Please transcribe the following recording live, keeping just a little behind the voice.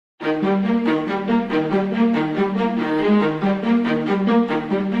My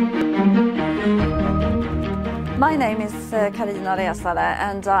name is Carinaga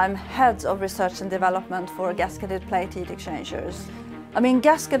and I'm Head of Research and Development for gasketed plate heat exchangers.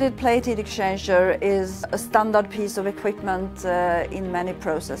 Gasketed plate heat exchanger is a standard piece of equipment in many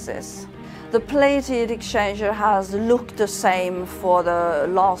processes. The plate heat exchanger has looked the same for the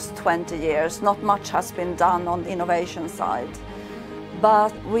last 20 years. Not much has been done on the innovation side.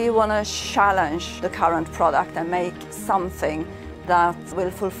 But we want to challenge the current product and make something that will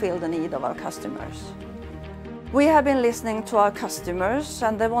fulfill the need of our customers. We have been listening to our customers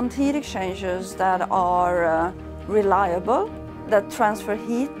and they want heat exchangers that are reliable, that transfer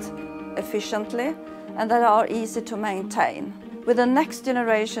heat efficiently and that are easy to maintain. With the next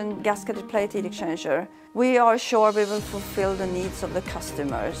generation gasketed plate heat exchanger, we are sure we will fulfill the needs of the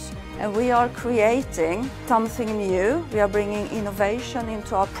customers. And we are creating something new. We are bringing innovation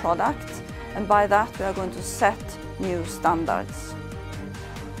into our product, and by that we are going to set new standards.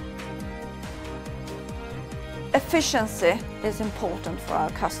 Efficiency is important for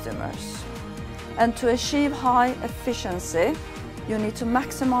our customers. And to achieve high efficiency, you need to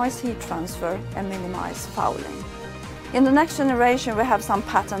maximize heat transfer and minimize fouling. In the next generation, we have some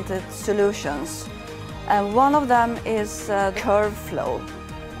patented solutions. And one of them is curve flow.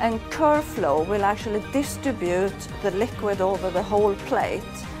 And curve flow will actually distribute the liquid over the whole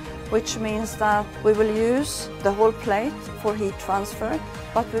plate, which means that we will use the whole plate for heat transfer,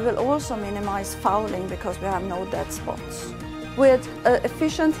 but we will also minimize fouling because we have no dead spots. With an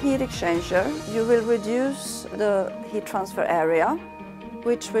efficient heat exchanger, you will reduce the heat transfer area,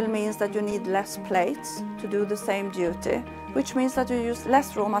 which will mean that you need less plates to do the same duty, which means that you use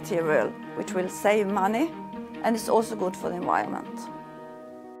less raw material, which will save money, and it's also good for the environment.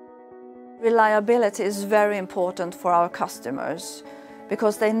 Reliability is very important for our customers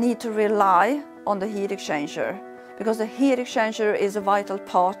because they need to rely on the heat exchanger, because the heat exchanger is a vital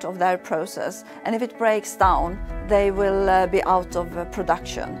part of their process, and if it breaks down, they will be out of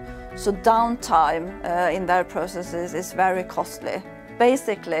production. So downtime in their processes is very costly.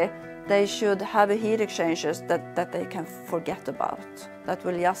 Basically, they should have a heat exchanger that they can forget about, that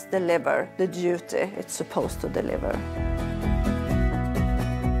will just deliver the duty it's supposed to deliver.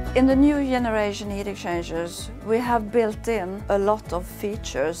 In the new generation heat exchangers, we have built in a lot of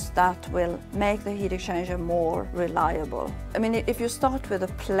features that will make the heat exchanger more reliable. If you start with a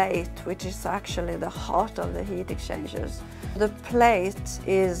plate, which is actually the heart of the heat exchangers, the plate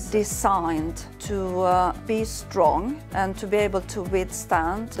is designed to be strong and to be able to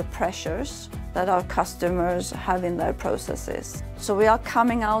withstand the pressures that our customers have in their processes. So we are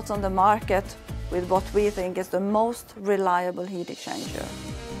coming out on the market with what we think is the most reliable heat exchanger.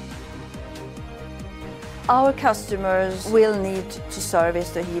 Our customers will need to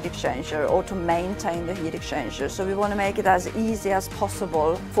service the heat exchanger or to maintain the heat exchanger, so we want to make it as easy as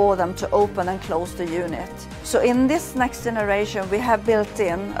possible for them to open and close the unit. So in this next generation, we have built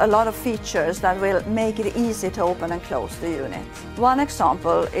in a lot of features that will make it easy to open and close the unit. One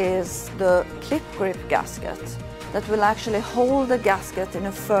example is the clip grip gasket that will actually hold the gasket in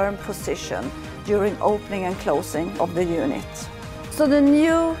a firm position during opening and closing of the unit. So the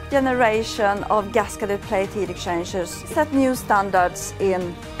new generation of gasketed plate heat exchangers set new standards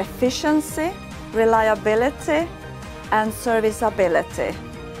in efficiency, reliability, and serviceability.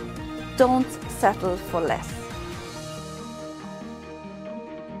 Don't settle for less.